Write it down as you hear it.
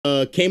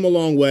Came a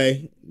long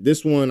way.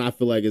 This one I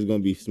feel like is gonna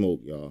be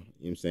smoke, y'all. You know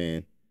what I'm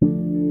saying?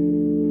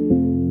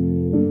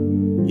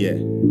 Yeah.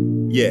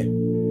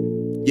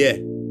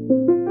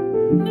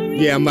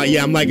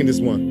 I'm liking this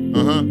one. I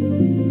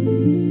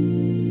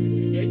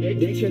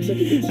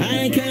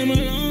ain't came a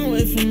long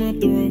way from up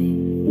the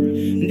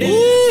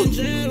road.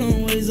 Jail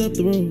on ways up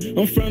the road.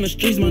 I'm from the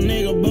streets, my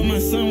nigga, but my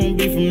son won't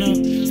be from now.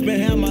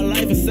 Spent half my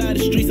life inside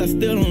the streets, I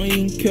still don't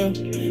even care.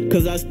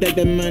 Cause I stack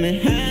that money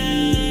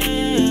high.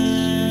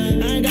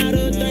 I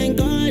gotta thank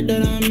God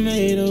that I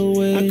made a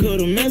way. I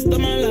could've messed up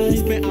my life,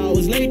 spent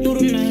hours late through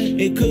the night.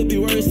 It could be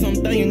worse, I'm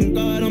thanking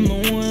God I'm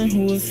the one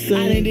who was saved.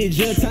 I done did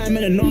jail time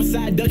in the north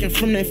side, ducking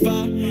from that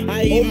fire.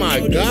 Oh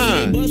my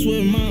God. Bus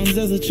with moms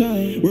as a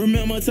child.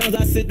 Remember times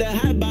I sit that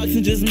hot box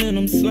and just man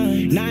them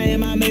slime. Now in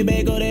my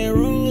Maybach go that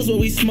rose where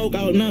we smoke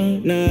out now.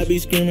 Now I be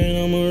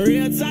screaming I'm a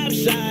real top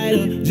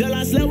shiner. Just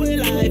I slept with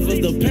life,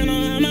 it's depend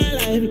on how my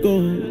life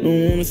go.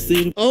 Don't wanna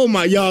see the Oh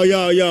my,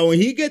 yo. When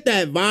he get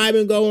that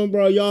vibing going,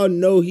 bro, y'all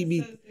know he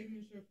be.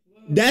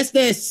 That's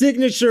that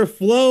signature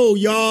flow,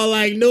 y'all.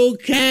 Like no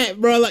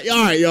cat, bro. Like,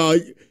 all right, y'all.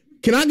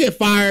 Can I get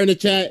fire in the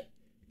chat?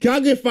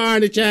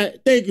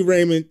 Thank you,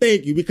 Raymond.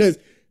 Thank you, because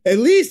at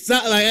least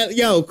like,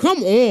 yo,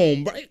 come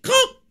on, bro.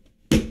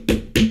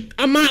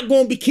 I'm not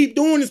gonna keep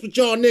doing this with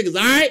y'all niggas.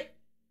 All right,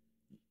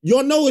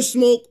 y'all know it's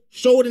smoke.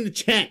 Show it in the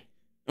chat.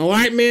 All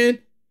right, man.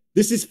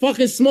 This is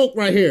fucking smoke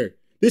right here.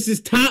 This is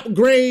top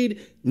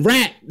grade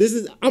rap.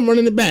 I'm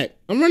running it back.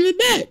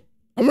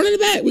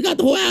 We got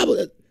the whole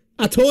album.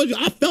 I told you,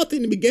 I felt it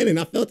in the beginning.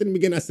 I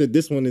said,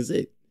 this one is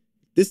it.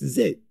 This is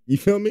it. You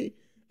feel me?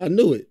 I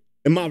knew it.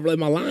 Am I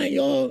lying,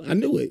 y'all? I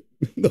knew it.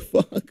 The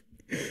fuck?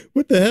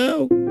 What the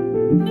hell?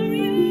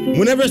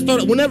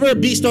 Whenever a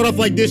beat start off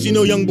like this, you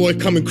know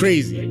Youngboy coming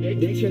crazy.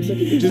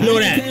 Just know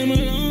that.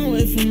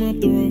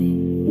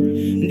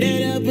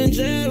 Dead up in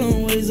jail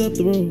on ways up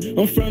the road.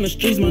 I'm from the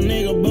streets, my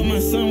nigga, but my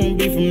son won't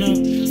be from now.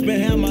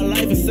 Spent half my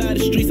life inside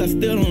the streets, I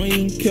still don't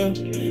even care.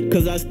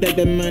 Cause I stack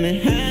that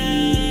money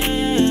high.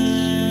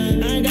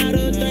 I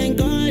gotta thank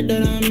God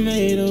that I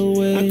made a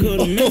way. I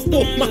could've messed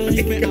up my life,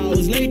 spent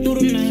hours late through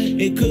the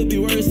night. It could be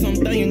worse, I'm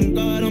thanking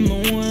God I'm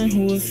the one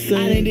who was saved.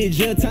 I done did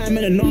jail time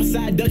in the north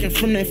side, ducking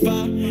from that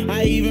fire.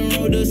 I even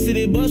rode the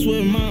city bus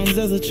with moms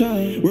as a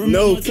child.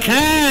 No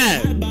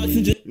cap.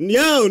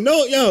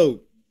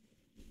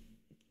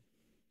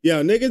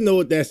 Yo, niggas know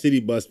what that city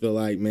bus feel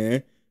like,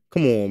 man.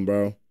 Come on,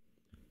 bro.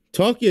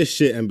 Talk your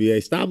shit,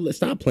 NBA.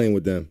 Stop playing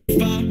with them.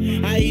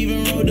 I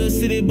even rode the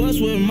city bus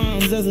with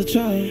moms as a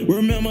child.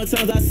 Remember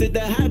times I sit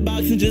that hot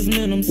box and just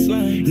man them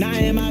slime. Now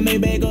in my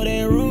Maybach go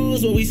that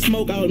rose where we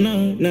smoke out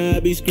now. Now I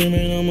be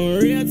screaming I'm a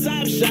real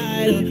top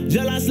shiner.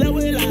 Just I slept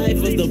with life,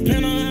 it's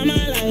depend on how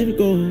my life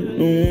go.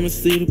 Don't wanna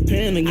see the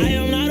pen again. I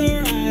am not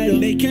a rider,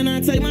 they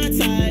cannot take my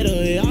title.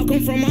 It all come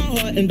from my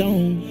heart and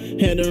dome.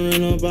 Had to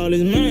run up all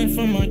this money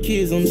from my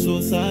kids, I'm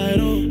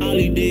suicidal. All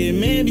he did,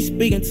 man, be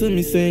speaking to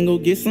me saying go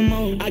get some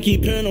more. I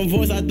keep hearing a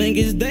voice, I think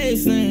it's Dave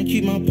saying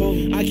keep my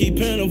pole. I keep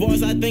hearing a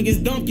voice, I think it's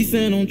Donkey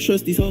saying don't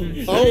trust these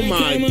hoes. Oh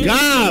my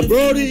God,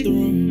 Brody.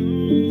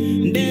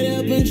 Dead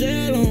up in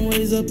jail on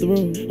ways up the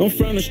road. I'm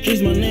from the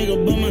streets, my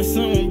nigga, but my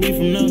son won't be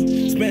from now.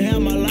 Spent half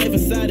my life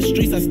inside the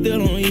streets, I still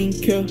don't even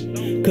care.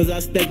 Cause I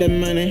stack that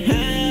money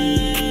high.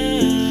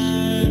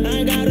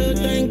 I gotta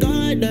thank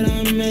God that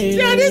I made.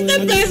 Yeah, this is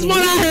the best one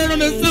I heard on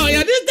the song.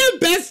 Yeah, this is the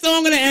best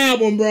song of the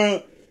album,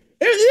 bro.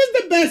 This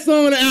is the best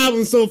song of the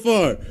album so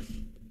far.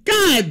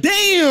 God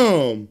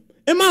damn.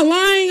 Am I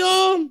lying,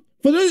 y'all?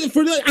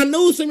 I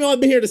know some of y'all have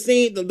been here to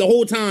sing the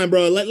whole time,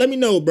 bro. Let me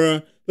know,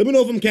 bro. Let me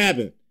know if I'm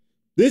capping.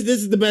 This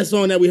is the best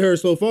song that we heard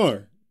so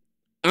far.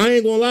 I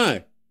ain't gonna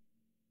lie.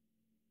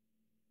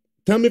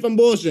 Tell me if I'm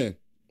bullshitting.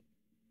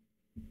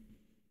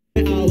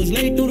 I was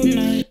late through the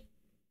night.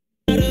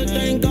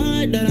 Thank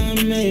God that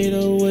I made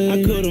a way.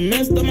 I could've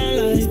messed up my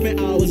life. Spent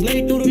hours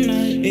late through the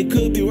night. It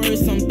could be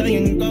worse, I'm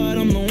thanking God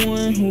I'm the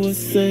one who was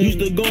saved. Used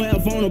to go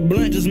have on a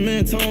blunt, just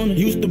mentone.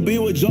 Used to be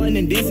with Jordan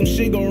and did some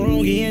shit go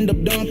wrong, he end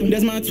up dumping.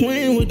 That's my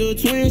twin with the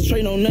twins,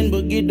 trade on nothing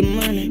but get the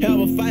money. Have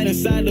a fight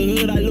inside the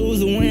hood, I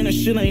lose or win, that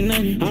shit ain't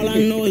nothing. All I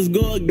know is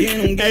go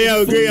again. Hey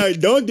yo,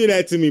 don't do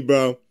that to me,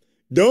 bro.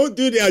 Don't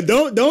do that.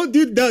 Don't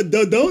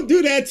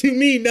do that to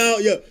me. No,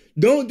 yo,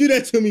 don't do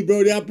that to me,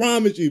 bro. I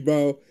promise you,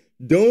 bro.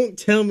 Don't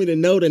tell me to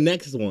know the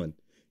next one.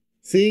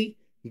 See,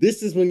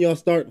 this is when y'all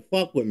start to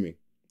fuck with me.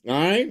 All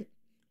right,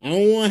 I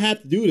don't want to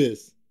have to do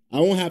this. I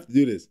won't have to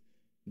do this.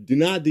 Do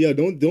not,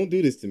 don't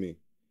do this to me.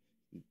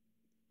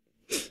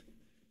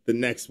 The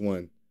next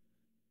one.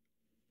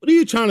 What are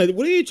you trying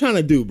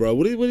to do, bro?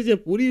 What are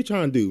you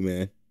trying to do,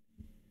 man?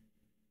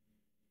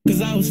 Cause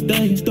I was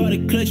stuck,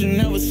 started clutching,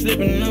 never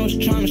slipping, and I was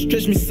trying to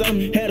stretch me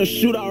something. Had a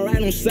shootout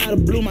right on side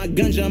of blue, my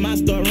gun jam, I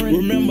start running.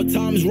 Remember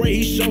Thomas Ray,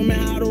 he showed me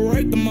how to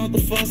work the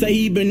motherfucker. Say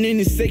he been in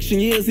this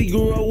section years, he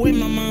grew up with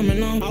my mom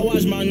and all. I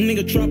watched my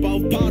nigga trap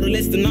off powder,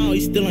 less than all,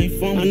 he still ain't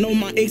from. I know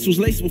my ex was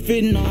laced with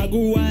fentanyl, I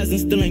grew wise and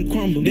still ain't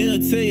crumbled.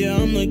 They'll tell you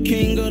I'm the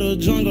king of the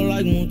jungle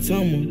like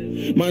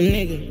Mutama. My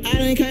nigga, I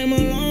done came a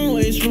long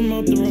ways from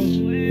up the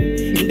road.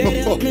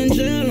 Dead up in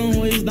jail on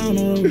ways down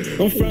down the road.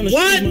 I'm from the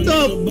What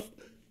the?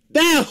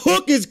 That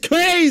hook is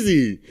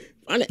crazy.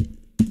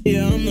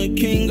 Yeah, I'm the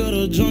king of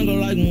the jungle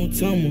like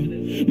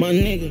Mutama. My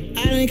nigga,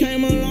 I done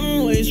came a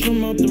long ways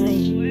from up the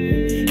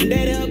road.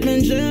 Daddy up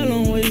in jail,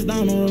 long ways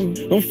down the road.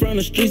 I'm from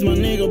the streets, my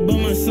nigga, but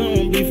my son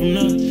won't be from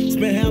now.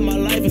 Spent half my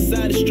life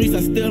inside the streets,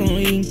 I still don't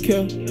even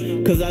care.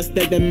 Cause I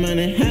stack that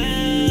money high.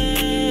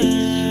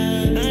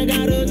 I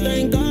gotta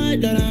thank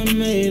God that I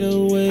made a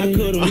way. I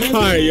could've messed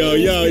Alright, yo.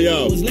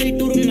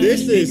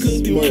 This is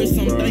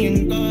smoke, bro.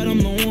 God, I'm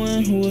the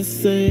one who was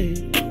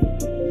saved.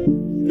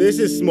 This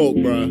is smoke,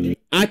 bro.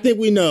 I think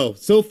we know.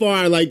 So far,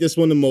 I like this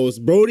one the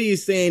most. Brody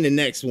is saying the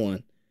next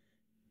one.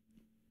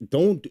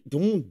 Don't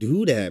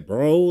do that,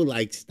 bro.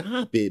 Like,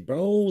 stop it,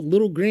 bro.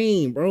 Little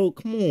Green, bro.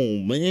 Come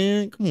on,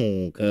 man. Come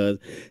on, cuz.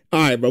 All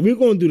right, bro. We're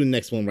going to do the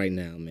next one right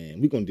now, man.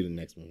 We're going to do the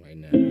next one right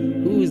now.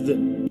 Who is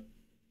the...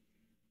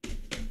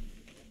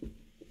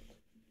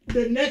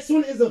 The next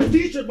one is a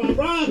feature by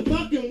Rod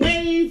fucking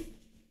Wave.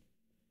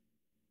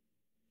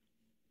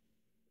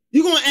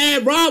 You gonna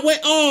add Rod Wave?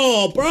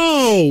 Oh,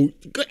 bro.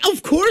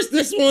 Of course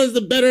this one's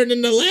better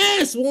than the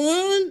last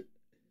one.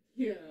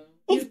 Yeah.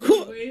 Of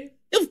course.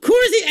 Of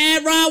course he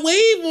add Rod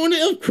Wave on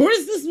it. Of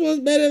course this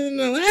one's better than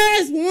the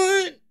last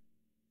one.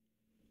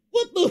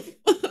 What the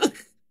fuck?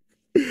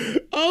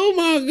 Oh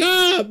my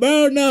God,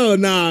 bro. No,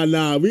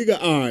 nah. We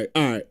got all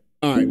right.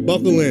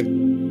 Buckle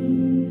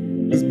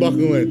in. Let's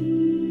buckle in.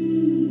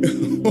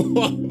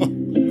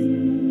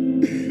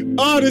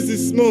 Oh, this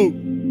is smoke.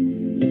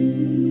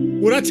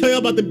 What I tell you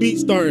about the beat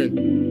starting?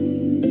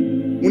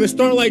 When it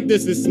start like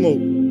this, it's smoke.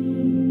 I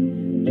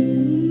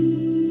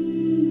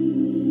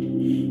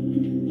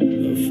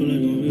feel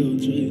like I'm real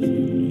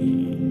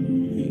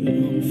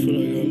I feel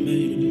like I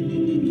made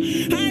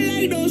it. I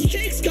like those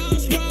chicks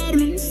cause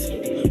problems.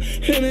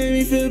 It made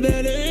me feel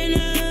better than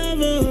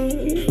ever.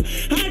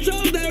 I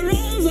drove that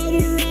Rolls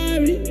over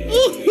Rari.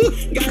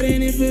 Got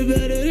in it feel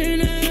better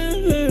than ever.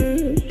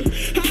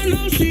 I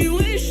know she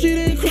wish she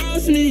didn't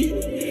cross me.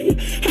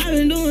 I've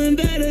been doing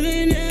better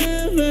than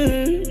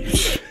ever.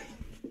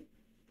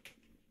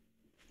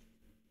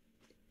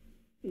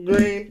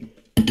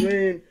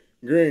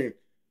 Green.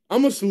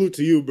 I'm gonna salute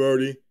to you,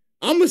 Birdie.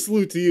 I'm gonna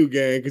salute to you,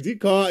 gang, because he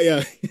caught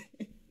ya.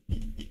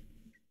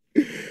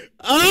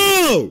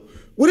 Oh!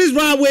 What is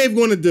Rod Wave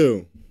gonna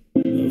do?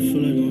 I feel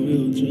like I'm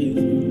real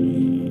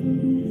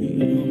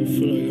I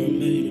feel like I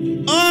made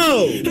it.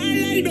 Oh! I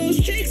like those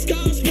chicks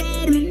cause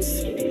problems.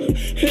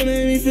 It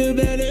made me feel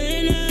better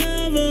than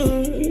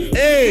ever.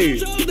 Hey! I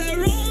drove that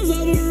Rolls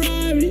over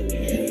Rari.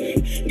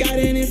 Got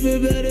in it feel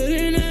better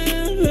than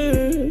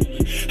ever.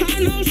 I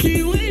know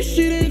she wish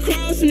she didn't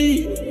cross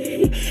me.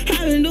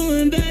 I've been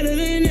doing better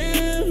than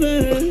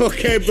ever.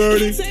 Okay,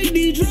 Birdie. I take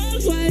these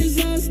drugs while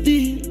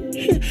exhausted.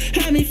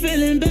 Had me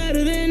feeling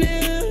better than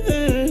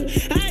ever.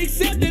 I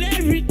accepted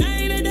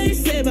everything that they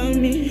say about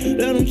me.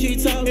 Let them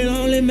keep talking,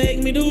 only make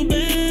me do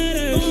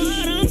better.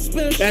 Oh, I'm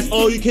special. That's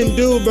all you can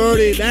do,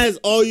 Birdie. That is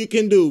all you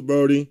can do,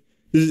 Birdie.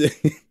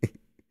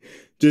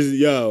 Just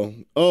yo.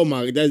 Oh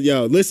my God.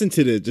 Yo, listen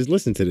to this. Just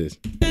listen to this.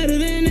 Better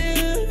than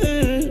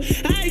ever.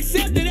 I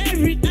accepted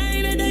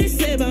everything that they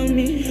say about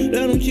me.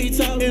 Let them keep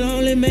talking,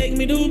 only make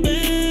me do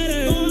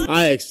better.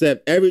 I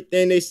accept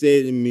everything they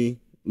say to me.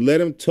 Let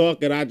them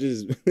talk, and I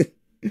just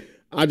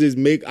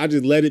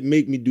let it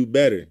make me do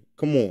better.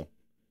 Come on,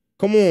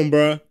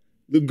 bruh.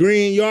 The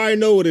Green, you already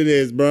know what it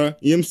is, bruh.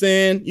 You know what I'm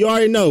saying? You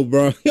already know,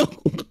 bruh.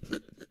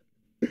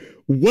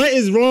 What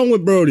is wrong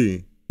with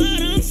Brody?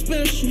 I'm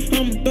special.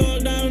 I'm a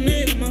thug down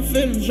nigga. My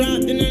feelings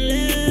dropped in the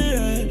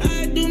letter.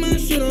 I do my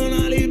shit on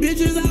all these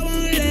bitches. I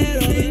won't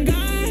let her. And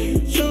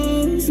God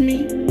chose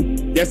me.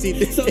 Yes, he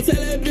did. So tell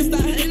that bitch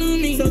stop hating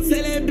on me. So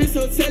tell that bitch,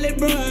 so tell it,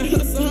 bro. I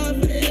hustle hard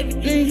for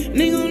everything.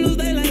 Nigga gon' lose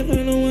their life.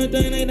 I know one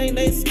thing, they think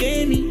they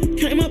scare me.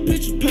 Came up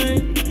picture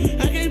pain.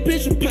 I can't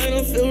picture pain.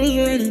 I feel was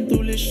running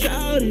through this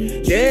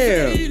shouting.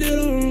 Damn.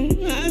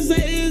 I say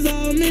it's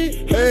all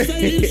me. I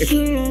say it's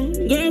shit wrong.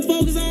 Girl,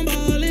 focus on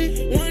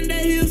ballin'. One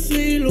day he'll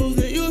see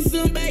losing. You'll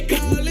soon back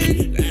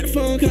calling. That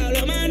phone call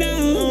up my dog.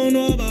 I don't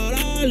know about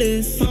all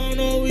this. I don't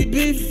know what we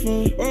beef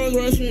for. Rolls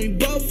Royce when we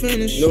both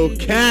finished. No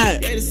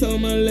cat. Gave this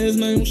on my last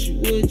name when she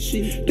would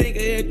cheat. Think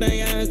of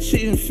everything I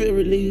achieved and feel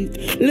relieved.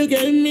 Look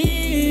at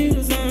me,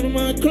 what's on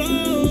my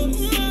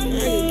clothes. I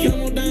get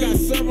camel down, got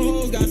several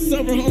hoes, got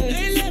several homes.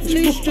 They left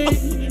me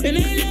straight and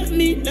they left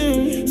me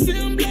down. See,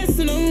 I'm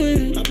blessing on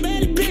winning. I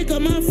better pick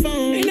up my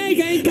phone. And they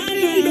can't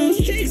come like those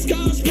chicks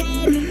cause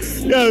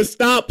problems. Yo,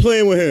 stop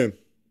playing with him.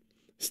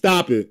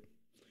 Stop it.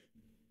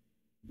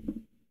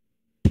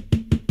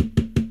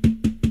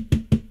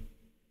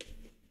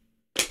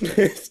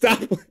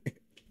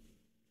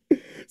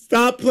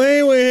 Stop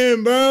playing with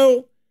him,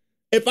 bro.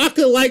 If I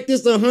could like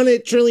this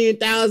 100 trillion,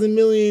 1,000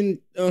 million,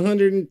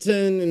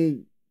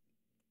 110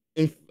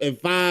 and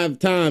 5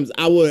 times,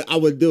 I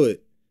would do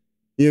it.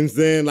 You know what I'm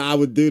saying? Like, I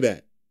would do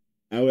that.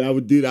 I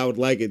would do that. I would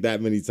like it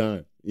that many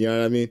times. You know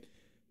what I mean?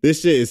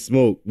 This shit is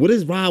smoke. What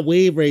is Rod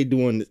Wave Ray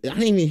doing? I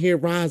didn't even hear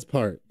Rod's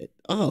part.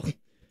 Oh,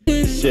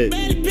 shit.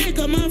 Better pick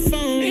up my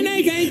phone. And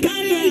they can't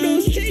come like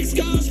those chicks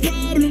cause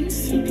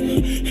problems.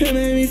 It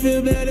made me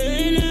feel better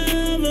than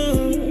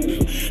ever.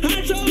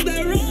 I drove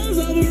that Rolls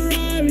over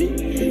Rari.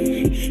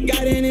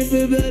 Got in it,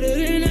 feel better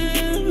than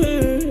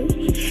ever.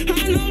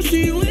 I know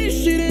she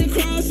wish she didn't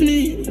cross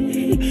me.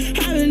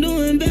 I've been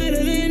doing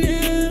better than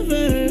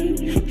ever.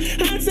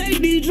 I take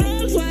these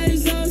drugs while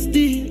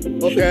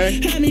exhausted. Okay.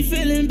 Had me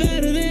feeling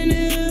better than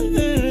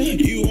ever.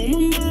 You on my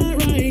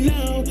mind right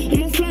now. On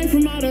my flight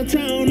from out of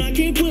town. I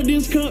can't put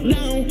this cup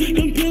down.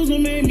 Them pills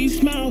don't make me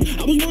smile.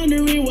 I was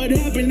wondering what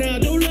happened now.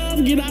 Don't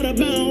love get out of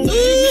bounds.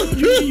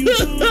 You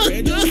talk,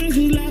 just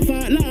laugh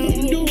out loud.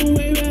 I'm doing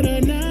way better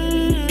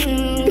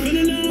now.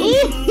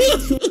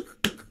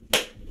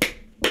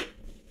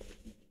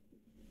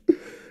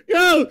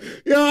 Yo,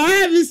 I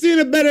haven't seen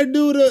a better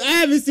duo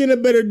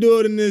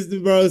than this,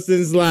 bro,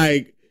 since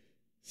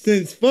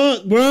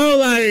fuck, bro.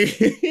 Like,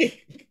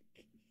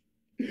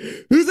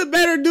 who's a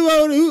better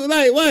duo?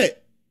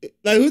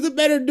 Who's a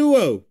better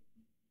duo?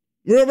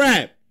 Real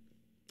rap.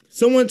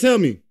 Someone tell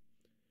me.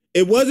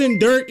 It wasn't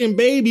Dirk and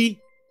Baby.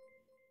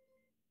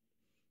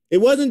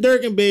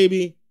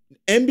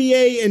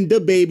 NBA and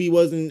DaBaby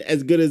wasn't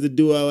as good as a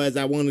duo as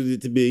I wanted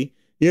it to be.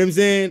 You know what I'm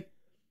saying?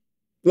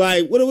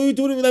 Like, what are we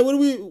doing? Like, what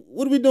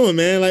are we doing,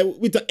 man? Like,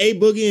 we talk A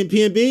Boogie and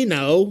PNB?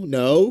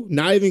 No,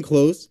 not even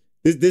close.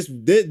 This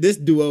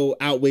duo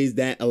outweighs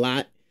that a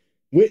lot.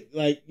 With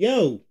like,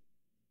 yo,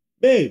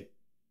 babe,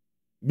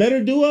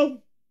 better duo?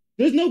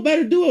 There's no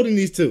better duo than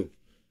these two.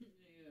 Yeah.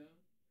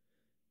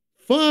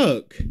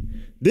 Fuck.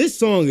 This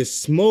song is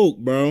smoke,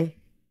 bro.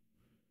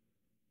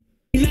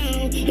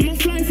 Now, on my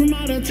flight from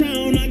out of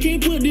town, I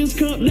can't put this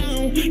cup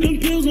down. Them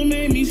pills don't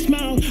make me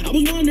smile. I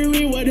was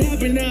wondering what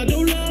happened now.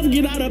 Don't love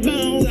get out of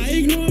bounds. I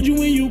ignored you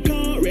when you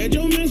called. Read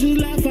your message,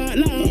 laugh out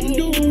loud. I'm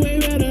doing way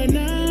better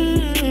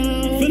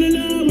now. Fell in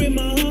love with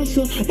my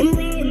hustle. On the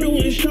road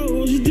doing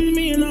shows. It's just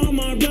me and all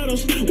my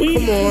brothers. We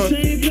Come had on.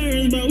 the same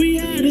parents, but we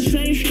had the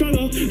same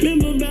struggle.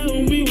 Remember back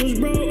when we was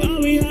broke, all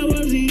we had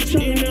was each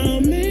other. Now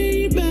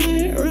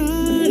Maybach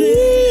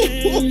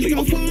riding. Like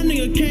a far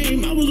nigga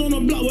came, I was on the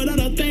block without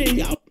a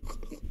thing.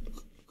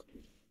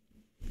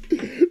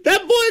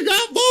 That boy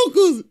got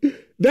vocals.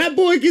 That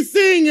boy can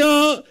sing,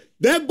 y'all.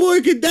 That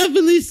boy can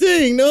definitely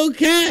sing. No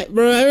cat,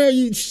 bro. I heard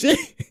you shit.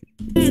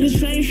 Had the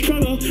same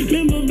struggle.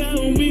 Remember back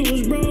when we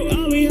was broke,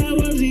 all we had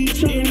was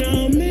each other.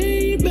 Now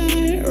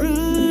Maybach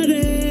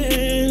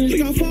riding.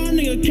 Like a far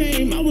nigga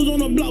came, I was on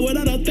the block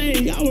without a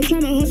thing. I was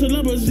trying to hustle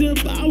up a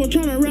zip. I was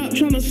trying to rap,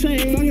 trying to sing.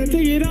 If I can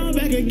take it all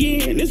back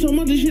again. There's so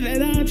much of shit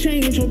that I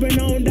changed. Hoping I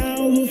don't die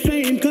over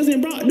fame. Cousin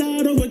Brock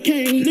died over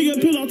Kane.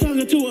 Nigga pillow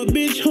talking to a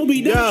bitch. Hope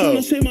he died trying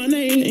to say my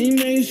name. And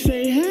they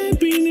say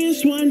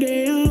happiness one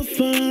day I'll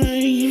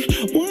find.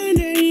 One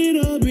day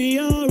it'll be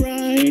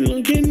alright.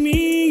 Look at me.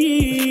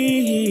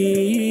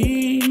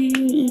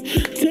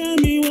 Tell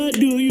me what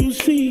do you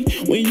see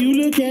when you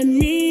look at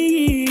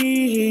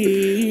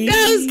me? Yo,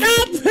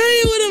 stop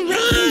playing with him,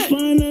 Ron. I'm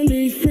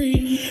finally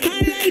free.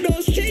 I like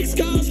those chicks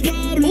cause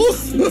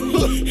problems.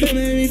 It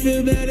made me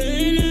feel better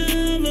than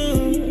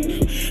ever.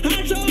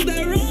 I drove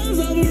that Rolls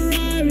over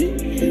Rari.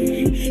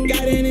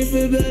 Got in it,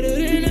 feel better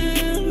than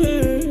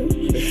ever.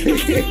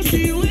 I know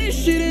she wish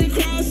she didn't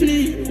cross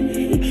me.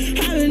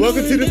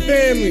 Welcome to the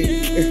family.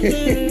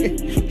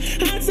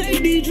 I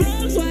take these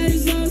drugs while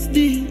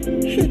exhausted.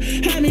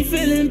 Had me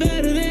feeling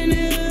better than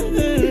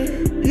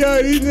ever.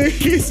 Yo, these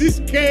niggas is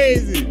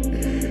crazy.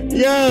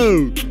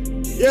 Yo,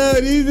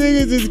 these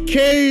niggas is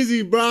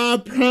crazy, bro. I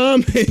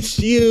promise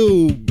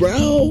you,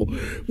 bro.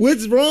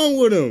 What's wrong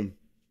with them?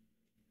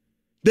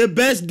 The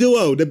best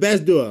duo.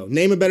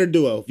 Name a better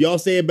duo. If y'all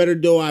say a better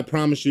duo, I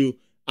promise you,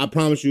 I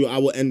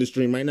will end the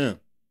stream right now.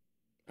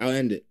 I'll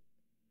end it.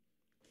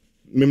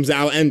 Remember,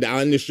 I'll end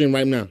the stream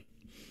right now.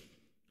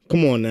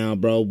 Come on now,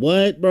 bro.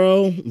 What,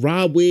 bro?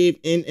 Rod Wave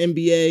in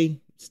NBA.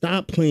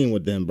 Stop playing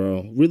with them,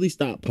 bro. Really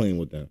stop playing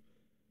with them.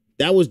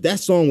 That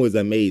song was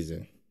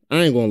amazing.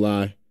 I ain't gonna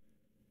lie.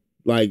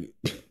 Like,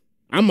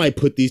 I might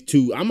put these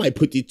two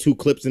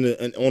clips on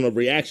a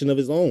reaction of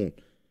his own.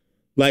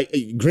 Like,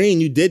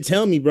 Green, you did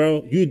tell me,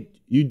 bro. You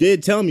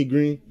did tell me,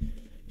 Green.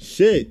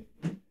 Shit.